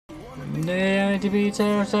Dare to be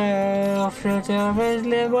yourself, to tell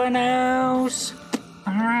everyone else.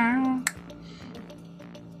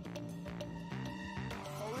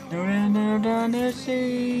 Down the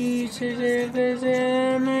sea, to the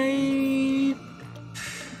enemy.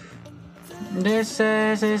 This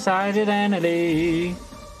is his identity.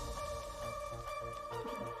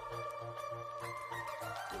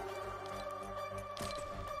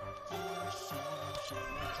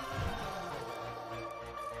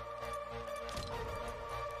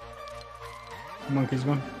 Monkey's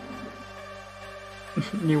one.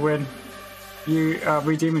 You win. You are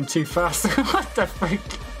redeeming too fast. What the freak?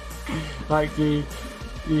 Like you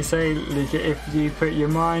say, like, if you put your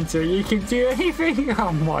mind to it, you can do anything.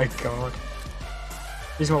 Oh my god.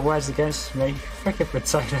 These are my words against me. Frickin'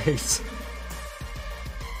 potatoes.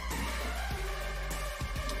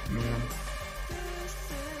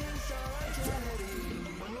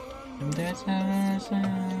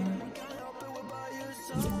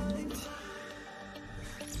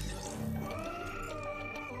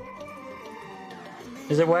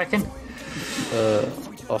 Is it working?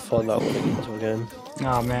 I'll find out when we get into a game.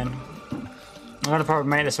 Oh man. I'm gonna probably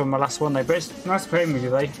make this one my last one though, but it's nice playing with you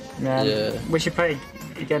though. Yeah. We should play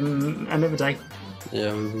again another day.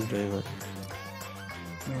 Yeah, we will do, mate.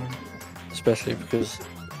 Yeah. Especially because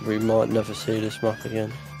we might never see this map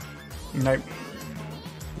again. Nope.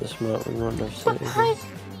 This map, we might never see it again.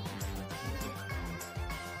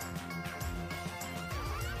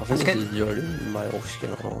 I think this is the only male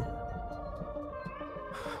skin on.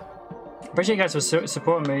 Appreciate you guys for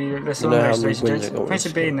supporting me this long race. Thanks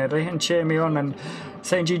for being there, and cheering me on and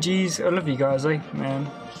saying GG's. I love you guys, man.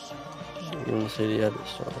 You want to see the edit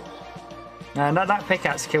stuff? Man, that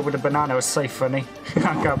pickaxe kill with the banana was so funny. I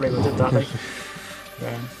can't believe I did that.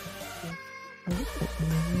 Yeah.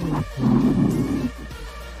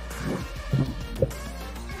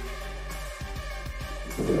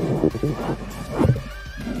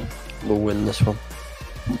 We'll win this one.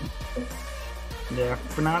 Yeah,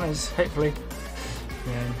 bananas, hopefully.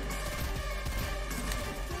 Yeah.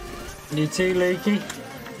 You too, Lukey.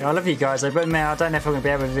 Yeah, I love you guys, but man, I don't know if I'm going to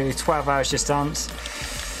be able to do 12 hours just dance.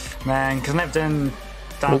 Man, because I've never done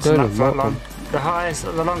dancing that for long.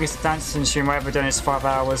 The longest dancing stream I've ever done is 5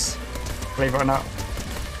 hours, believe it or not.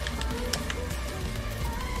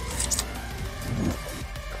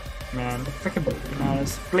 Man, freaking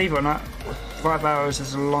bananas. Believe it or not, 5 hours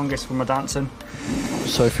is the longest for my dancing.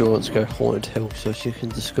 Sophie wants to go Haunted Hill so she can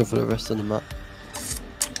discover the rest of the map.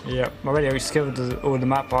 Yep, I already discovered all the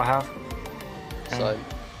map I have. So,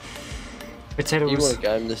 potatoes. You won a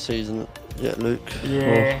game this season, yeah, Luke?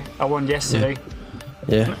 Yeah, I won yesterday.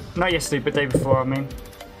 Yeah. Not yesterday, but the day before, I mean.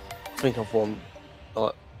 I think I've won,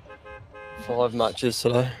 like, 5 matches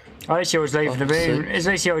today. I literally was over the moon. It's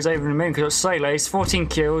literally I was over the moon because it was so late. It's 14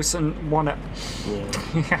 kills and won it.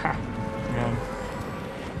 Yeah. Yeah.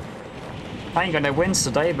 I ain't got no wins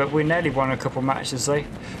today, but we nearly won a couple matches though.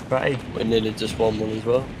 But hey, we nearly just won one as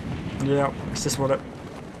well. Yeah, it's just what it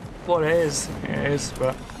is. It is,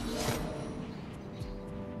 but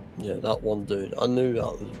yeah, that one dude. I knew that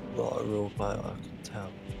was not a real player. I could tell.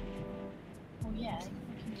 Oh yeah.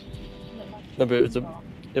 No,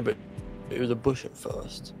 but it was a bush at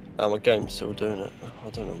first. And my game's still doing it. I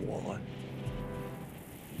don't know why.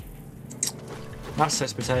 That's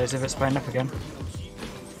six potatoes if it's playing up again.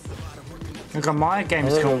 Look, my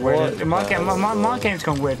game's gone weird. My game's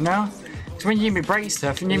gone weird now. So when you give me break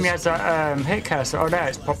stuff, and you has that hit cursor. Oh, there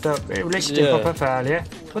it's popped up. It literally didn't pop up earlier.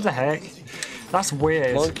 What the heck? That's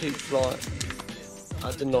weird. Mine keeps like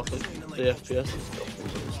adding like the FPS and stuff.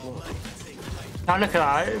 Now look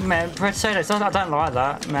at that, man. Potatoes. I don't like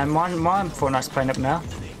that, man. Mine Fortnite's playing up now.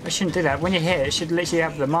 I shouldn't do that. When you hit it, it should literally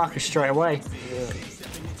have the marker straight away. Yeah.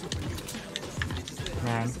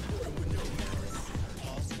 Man.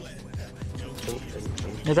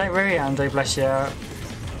 You don't really, Andy, bless you.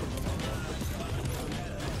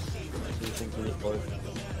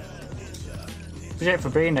 Appreciate for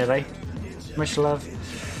being here, though. Much love.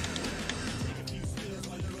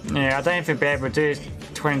 Yeah, I don't think I'll be able to do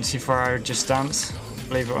 24-hour Just Dance.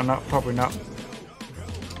 Believe it or not, probably not.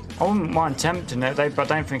 I wouldn't mind attempting it, though,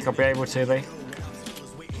 but I don't think I'll be able to, though.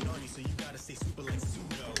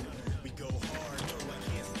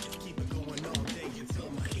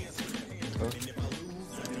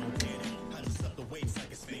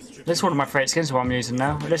 This is one of my favourite skins, what I'm using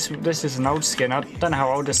now. This is an old skin. I don't know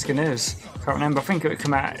how old this skin is. Can't remember. I think it would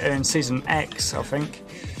come out in Season X, I think.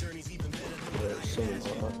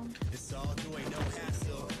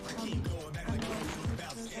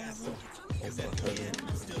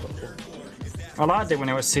 I liked it when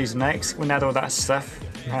it was Season X, when they had all that stuff.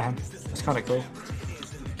 Yeah, it's kind of cool.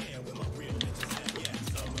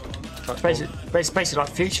 cracked It's basically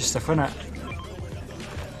like future stuff, isn't it?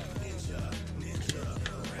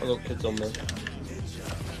 I got kids on me.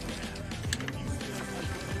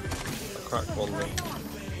 I cracked one there.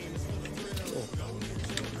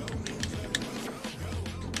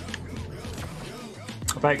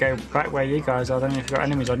 I better go back where you guys are. I don't know if you've got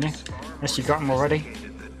enemies on you. Unless you've got them already.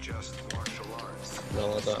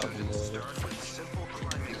 No, I don't have them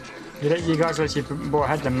already. You guys are actually more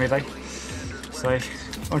ahead than me though. So,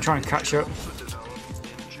 I'm trying to catch up.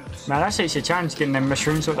 Man, that's actually a challenge getting them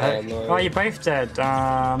mushrooms. What the heck? No. Oh, you're both dead.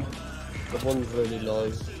 The one's really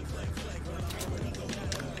low.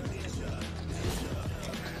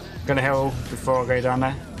 Gonna heal before I go down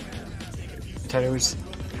there. Potatoes.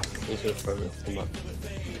 He's gonna throw me off the map.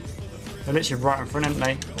 They're literally right in front, aren't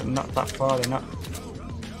they? They're not that far, they're not.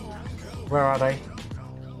 Where are they?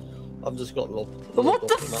 I've just got lobbed. What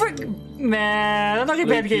the frick? Man, I'm not gonna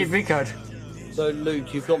be able to get your V card. So,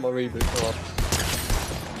 Luke, you've got my reboot card.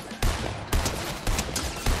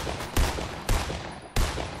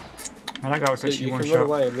 Man, that guy was Luke, literally you one can shot. run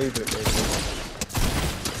away and reboot me.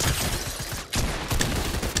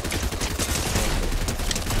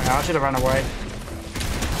 Yeah, I should have run away.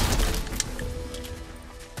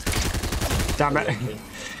 Damn it.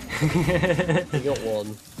 You got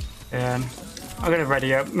one. Yeah, I'm gonna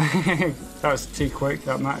ready up. That was too quick,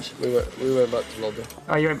 that match. We went back to lobby.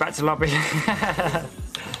 Oh, you went back to lobby.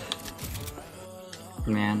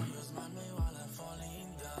 Man.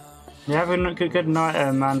 Yeah, have a good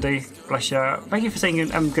night, Mandy. Bless you. Thank you for saying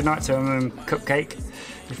good night to him, Cupcake.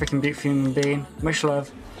 You freaking beautiful human being. Much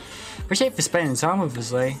love. Appreciate you for spending time with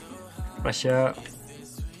us, Lee. Bless you.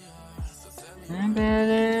 I'm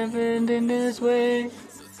living in this way.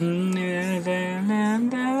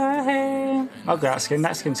 I'll go that skin.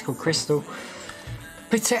 That skin's called Crystal.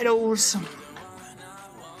 Potatoes.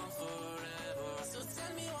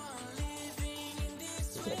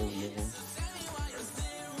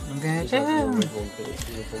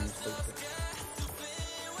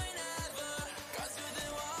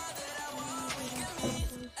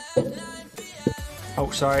 Oh,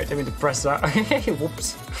 sorry, didn't mean to press that.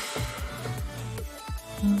 Whoops.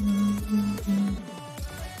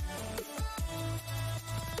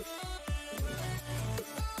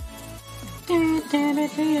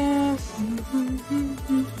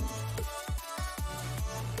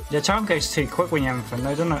 Yeah, time goes too quick when you're having fun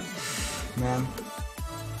though, doesn't it? Man.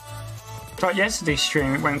 Like yesterday's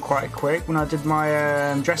stream, it went quite quick when I did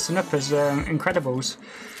my dressing up as Incredibles.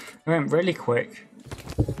 It went really quick.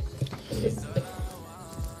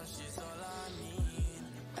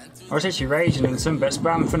 I was actually raging in some bits,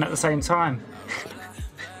 but having fun at the same time.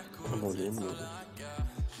 I'm already in with it.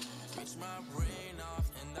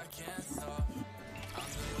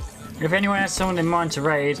 If anyone has someone in mind to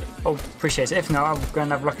raid, I'll appreciate it. If not, I'm going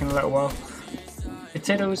to have luck in a little while.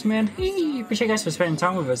 Potatoes, man. Hey, appreciate you guys for spending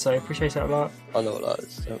time with us, so I appreciate that a lot. I know what that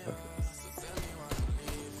is, don't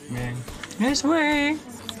I? Man. This way.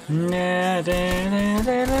 Rain.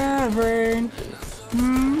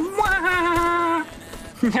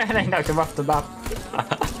 They knocked him off the map.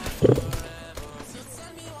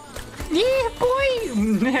 Yeah,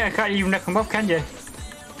 boy! Can't even knock him off, can you?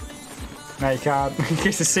 No, you can't.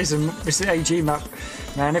 It's a season. It's the OG map.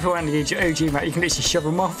 Man, if I went to the OG map, you can literally shove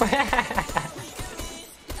them off.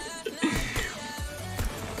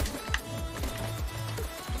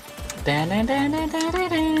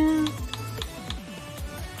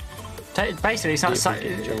 Basically, it's not.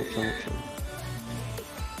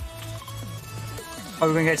 Oh,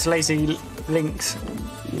 we're gonna go to Lazy Links.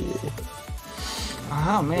 Yeah.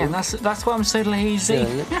 Oh man, that's why I'm so lazy.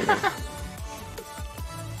 Yeah,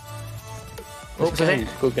 okay,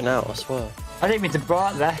 cooking out, I swear. I didn't mean to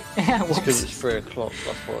bark there. It's because it's 3 o'clock,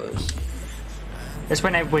 that's what it is. It's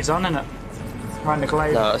when everybody's on, isn't it? Around the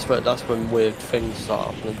globe. No, that's when weird things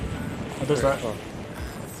start happening. What does that?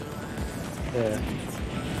 Yeah.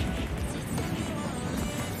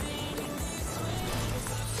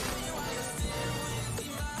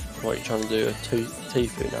 What, you trying to do a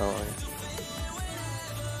Tifu now, are you?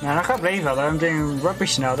 Man, I can't believe that though. I'm doing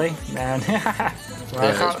rubbish now, man. Well,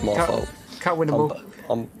 Yeah, it's my fault. Can't win the ball.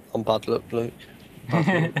 I'm bad luck, Luke.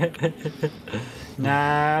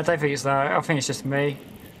 Nah, I don't think it's that. I think it's just me.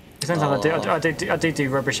 Sometimes I do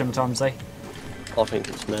rubbish sometimes, eh? I think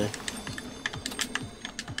it's me.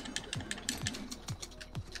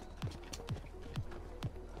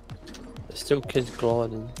 There's still kids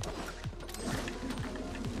gliding.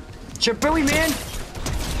 Shabooey, man!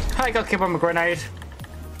 I got killed by my grenade.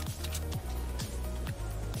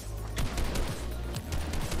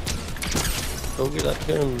 Go get that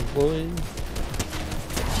gun, boy.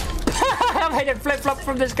 I'm made it flip-flop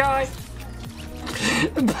from the sky.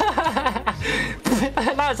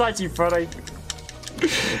 That was actually funny.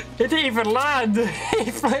 It didn't even land.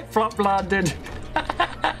 He flip-flop landed.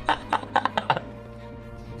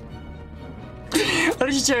 I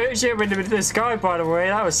just shoot him into the sky, by the way.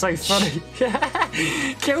 That was so funny.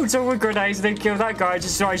 Killed all with grenades and then killed that guy.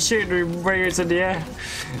 Just started shooting him rings in the air.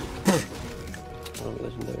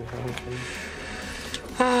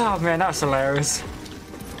 Oh man, that's hilarious.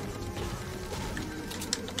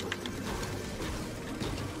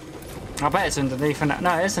 I bet it's underneath. And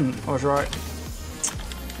no, it isn't. I was right.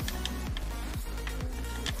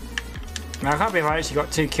 I can't believe I actually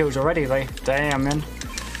got 2 kills already, though. Damn, man.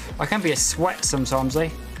 I can be a sweat sometimes,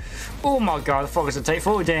 eh? Oh my god, I thought I was going to take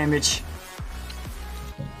full damage.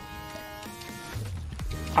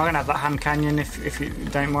 I'm going to have that hand canyon if you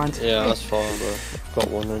don't mind. Yeah, that's fine, bro. I've got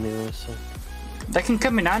one anyway, so... They can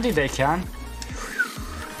come in handy, they can.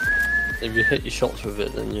 If you hit your shots with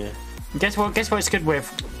it, then yeah. Guess what it's good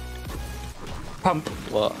with? Pump.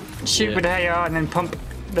 What? Shoot with the AR and then pump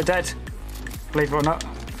the dead. Believe it or not.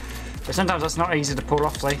 But sometimes that's not easy to pull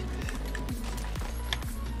off, though.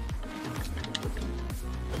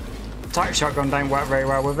 Tac shotgun don't work very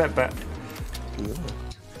well with it, but... No.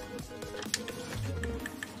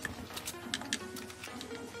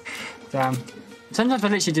 Damn. Sometimes I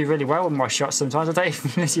literally do really well with my shots sometimes. I don't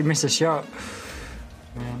even literally miss a shot.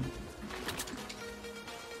 Man.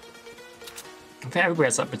 I think everybody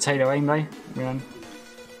has that potato aim though. Man.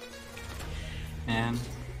 Man.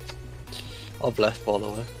 I've left, by the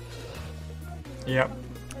way. Yep.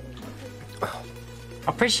 I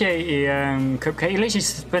appreciate you, Cupcake. You literally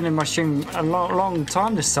spending my stream a long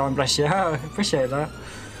time this time, bless you. I appreciate that.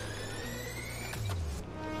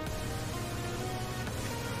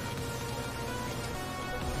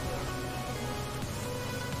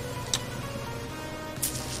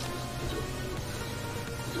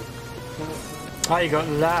 Oh, you got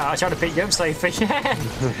that. I tried to pick you up, Sophie.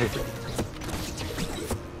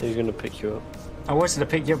 Who's gonna pick you up? I wanted to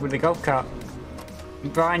pick you up with the golf cart.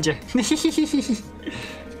 Behind you. We've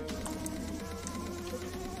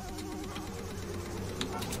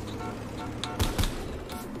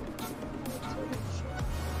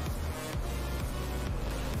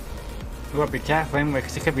got to be careful, ain't we?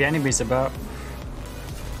 Because there could be enemies about.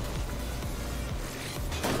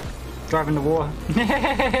 Driving the water.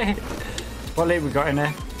 What loot we got in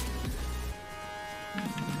there?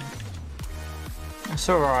 It's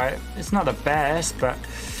alright. It's not the best, but...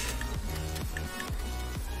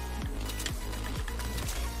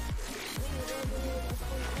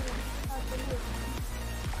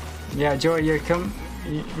 Yeah, enjoy your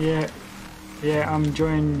yeah, I'm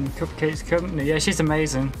enjoying Cupcake's company. Yeah, she's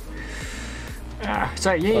amazing.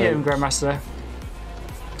 So yeah, Grandmaster.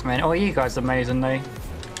 I mean, all you guys are amazing, though.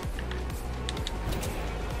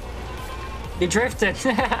 You drifted.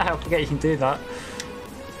 I forget you can do that.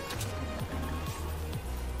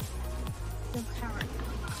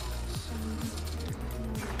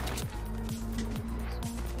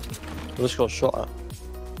 I just got shot at.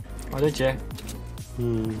 Oh, did you?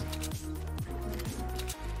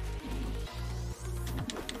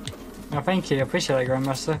 Oh, thank you. I appreciate that,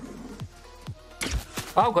 Grandmaster.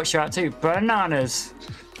 Oh, I got shot at too. Bananas.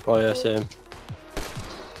 Oh yeah, same.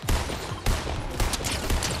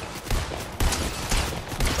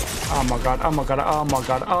 Oh my god, oh my god, oh my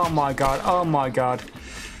god, oh my god, oh my god.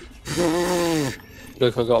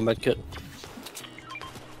 Look, I got a medkit.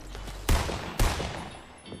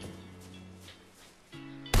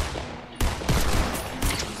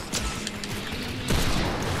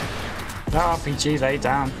 That RPG lay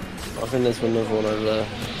down. I think there's another one over there.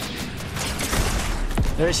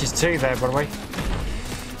 There's just 2 there, by the way.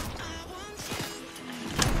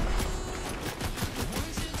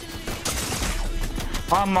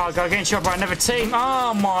 Oh my god, getting shot by another team.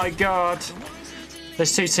 Oh my god.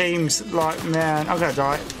 There's 2 teams. Like, man, I'm gonna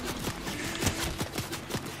die.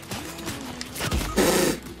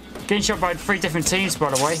 Getting shot by 3 different teams, by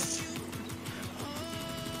the way.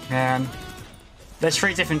 Man. There's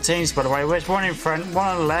 3 different teams, by the way. There's one in front, one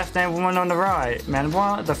on the left, and one on the right. Man,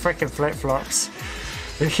 what the frickin' flip-flops?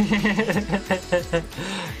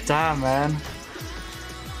 Damn, man.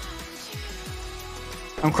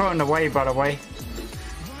 I'm crawling away, by the way.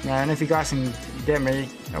 Man, if you guys can get me,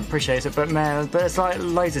 I appreciate it. But man, it's like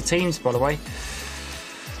loads of teams, by the way.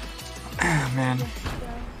 Man.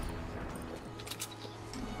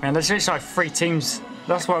 Man, there's just like 3 teams.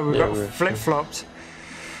 That's why we've got flip-flopped.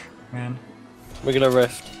 Man. We're gonna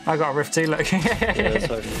rift. I got a rift too, look. Yeah,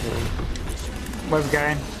 sorry. Where are we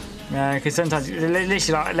going? Yeah, because sometimes literally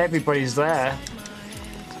like everybody's there.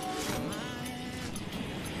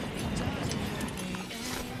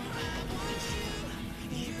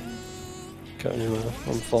 go anywhere.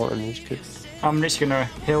 I'm fighting these kids. I'm literally gonna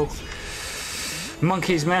heal.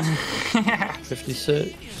 Monkeys, man.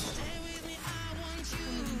 56.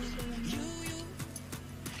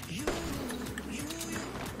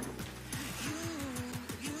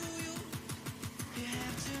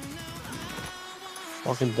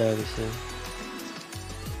 I can barely see.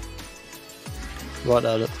 Right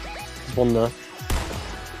there, look. There's one there.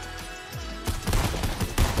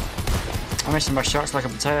 I'm missing my shots like a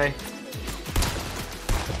potato.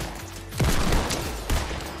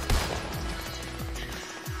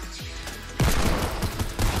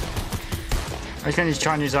 I think he's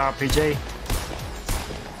trying to use RPG.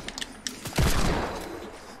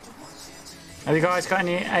 Have you guys got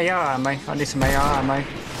any AR ammo? I need some AR ammo.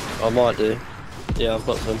 I might do. Yeah, I've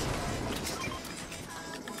got some.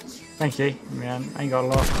 Thank you, man. I ain't got a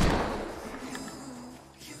lot.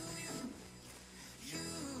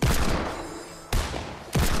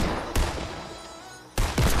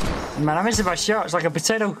 Man, I'm missing my shots like a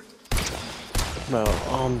potato. No,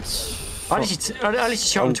 I'm. I literally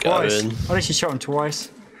shot him twice. I literally shot him twice.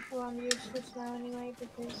 Well, I'm useless now anyway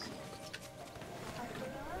because.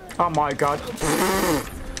 Oh my god.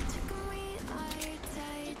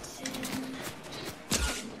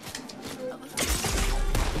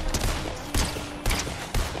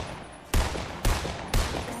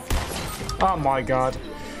 Oh my god.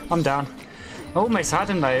 I'm down. Almost had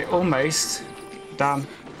him though. Almost. Damn.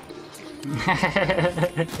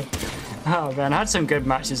 Oh man, I had some good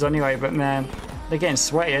matches anyway, but man, they're getting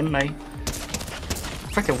sweaty, aren't they?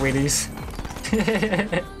 Freaking wheelies.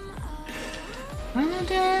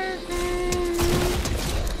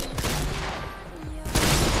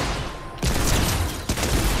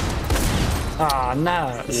 Ah,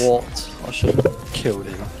 nuts. What? I should have killed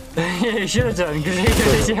him. Yeah, you should have done, because he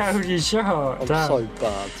didn't hold your shot. I'm Damn. so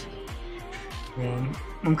bad. Man,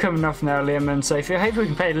 I'm coming off now, Liam and Sophie. I hope we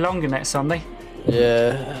can play longer next Sunday.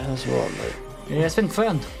 Yeah, that's right, mate. Yeah, it's been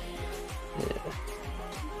fun.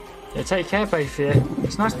 Yeah, take care, both of you.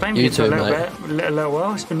 It's nice playing with you for a little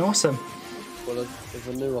while. It's been awesome. Well, if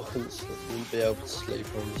I knew I wouldn't be able to sleep,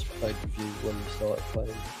 I just played with you when we started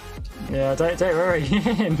playing. Yeah, don't worry.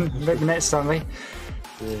 Maybe next time, eh?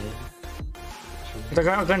 Yeah. But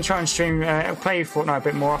I'm going to try and stream, play Fortnite a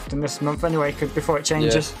bit more often this month anyway, before it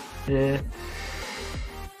changes. Yeah.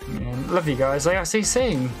 Yeah. Love you guys. I'll see you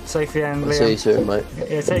soon, Sophie and Liam. See you soon, mate.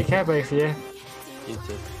 Yeah, take care, both of you. You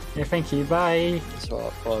too. Yeah, thank you. Bye. It's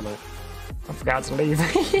alright. Bye, mate. I forgot to leave.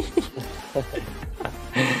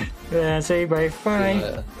 Yeah, see you both. Bye. See you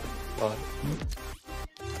later. Bye.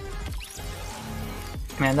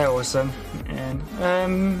 Man, they're awesome,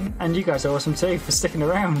 and you guys are awesome too for sticking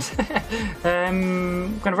around.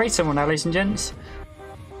 I'm gonna rate someone now, ladies and gents.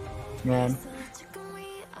 Man,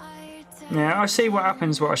 yeah, I'll see what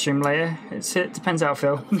happens. What I stream later. It depends how I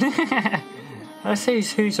feel. I'll see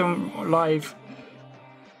who's on live.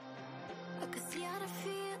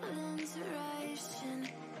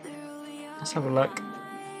 Let's have a look.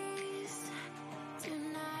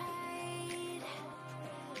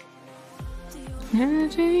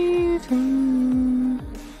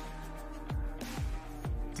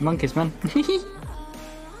 Monkeys, man. I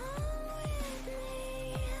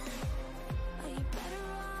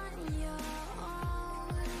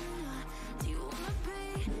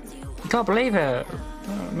can't believe it.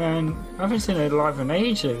 Oh, man, I haven't seen it live in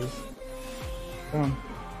ages.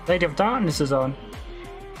 Lady of Darkness is on.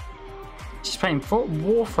 She's playing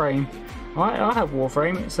Warframe. I have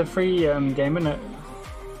Warframe. It's a free game, isn't it?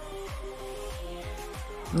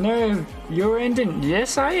 No, you're ending.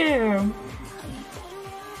 Yes, I am.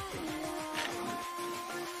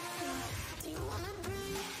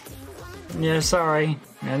 Yeah, sorry.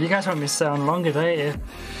 Man, you guys want me to stay on longer, don't you?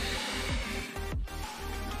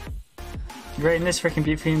 You rating this freaking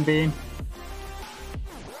beautiful human being?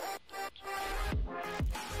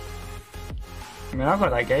 I mean, I've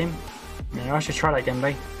got that game. I should try that game,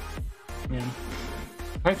 mate. Yeah.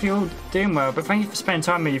 Hope you're all doing well, but thank you for spending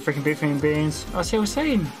time with you freaking beautiful human beings. I'll see you all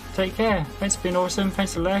soon. Take care. Thanks for being awesome.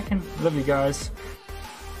 Thanks for lurking. Love you guys.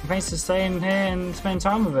 And thanks for staying here and spending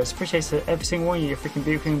time with us. Appreciate it, every single one of you freaking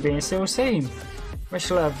beautiful human beings. See you all soon.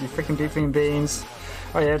 Much love, you freaking beautiful human beings.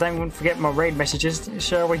 Oh yeah, don't forget my raid messages,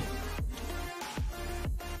 shall we?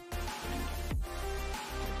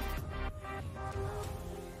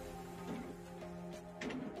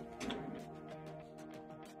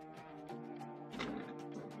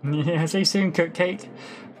 Yeah, see you soon, Cook Cake.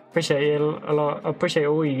 Appreciate you a lot. I appreciate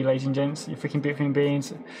all you, ladies and gents, you freaking beautiful human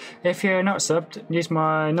beings. If you're not subbed, use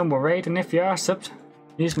my normal raid, and if you are subbed,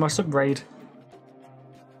 use my sub raid.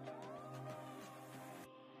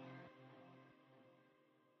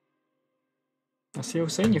 I'll see you all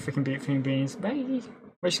soon, you freaking beautiful human beings. Bye.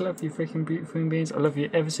 Much love, you freaking beautiful human beings. I love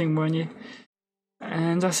you, every single one of you.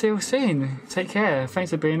 And I'll see you all soon. Take care.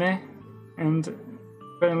 Thanks for being there. And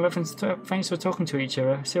thanks for talking to each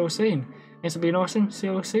other. See you all soon. Thanks for being awesome. See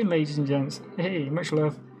you all soon, ladies and gents. Hey, much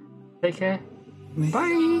love. Take care.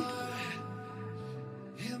 Bye.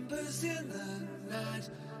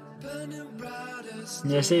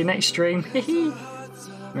 Yeah, see you next stream.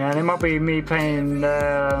 Man, it might be me playing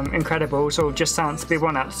Incredibles or Just Dance to be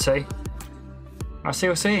one out of two. I'll see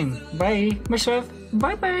you all soon. Bye. Much love.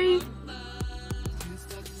 Bye bye.